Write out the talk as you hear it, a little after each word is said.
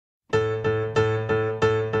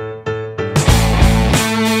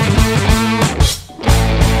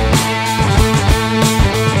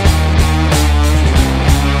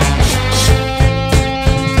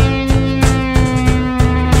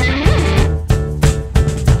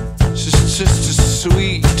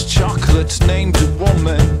that's named a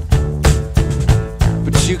woman,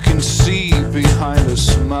 but you can see behind a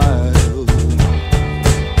smile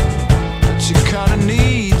that you kinda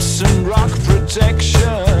need some rock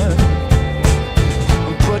protection,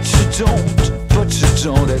 but you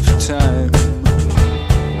don't have time.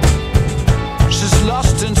 She's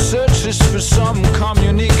lost and searches for some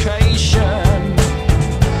communication.